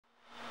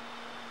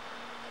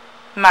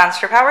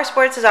Monster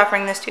Powersports is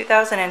offering this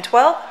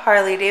 2012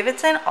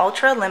 Harley-Davidson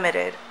Ultra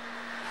Limited.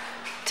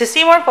 To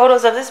see more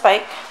photos of this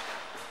bike,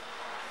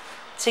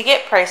 to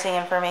get pricing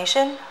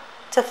information,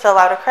 to fill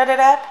out a credit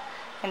app,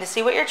 and to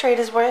see what your trade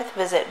is worth,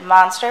 visit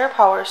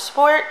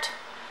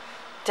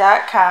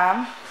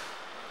monsterpowersport.com.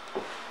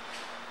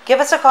 Give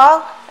us a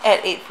call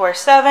at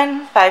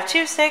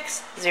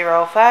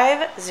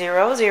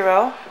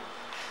 847-526-0500,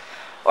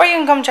 or you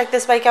can come check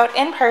this bike out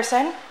in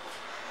person.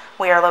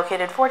 We are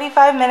located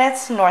 45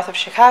 minutes north of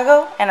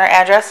Chicago, and our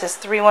address is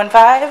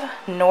 315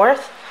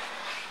 North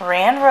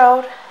Rand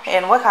Road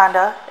in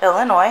Wauconda,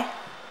 Illinois.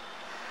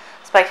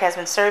 This bike has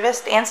been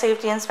serviced and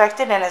safety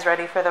inspected and is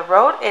ready for the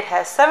road. It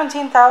has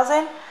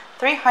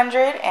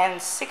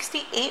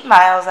 17,368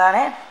 miles on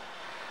it.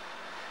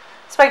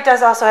 This bike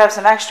does also have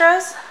some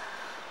extras.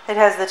 It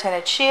has the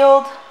tinted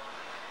shield.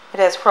 It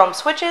has chrome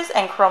switches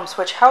and chrome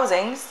switch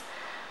housings.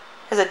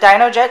 It has a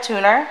dyno jet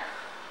tuner,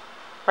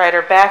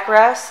 rider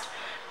backrest,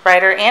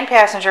 rider and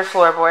passenger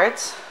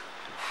floorboards.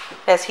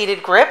 It has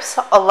heated grips,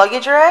 a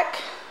luggage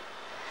rack,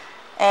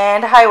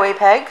 and highway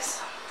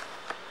pegs.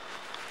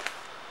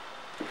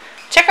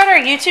 Check out our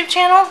YouTube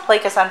channel,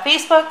 like us on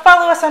Facebook,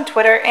 follow us on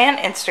Twitter and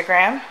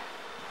Instagram.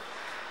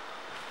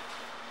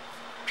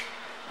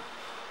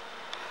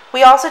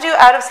 We also do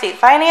out-of-state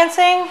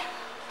financing,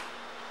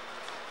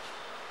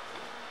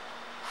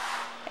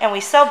 and we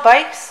sell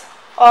bikes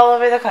all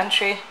over the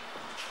country.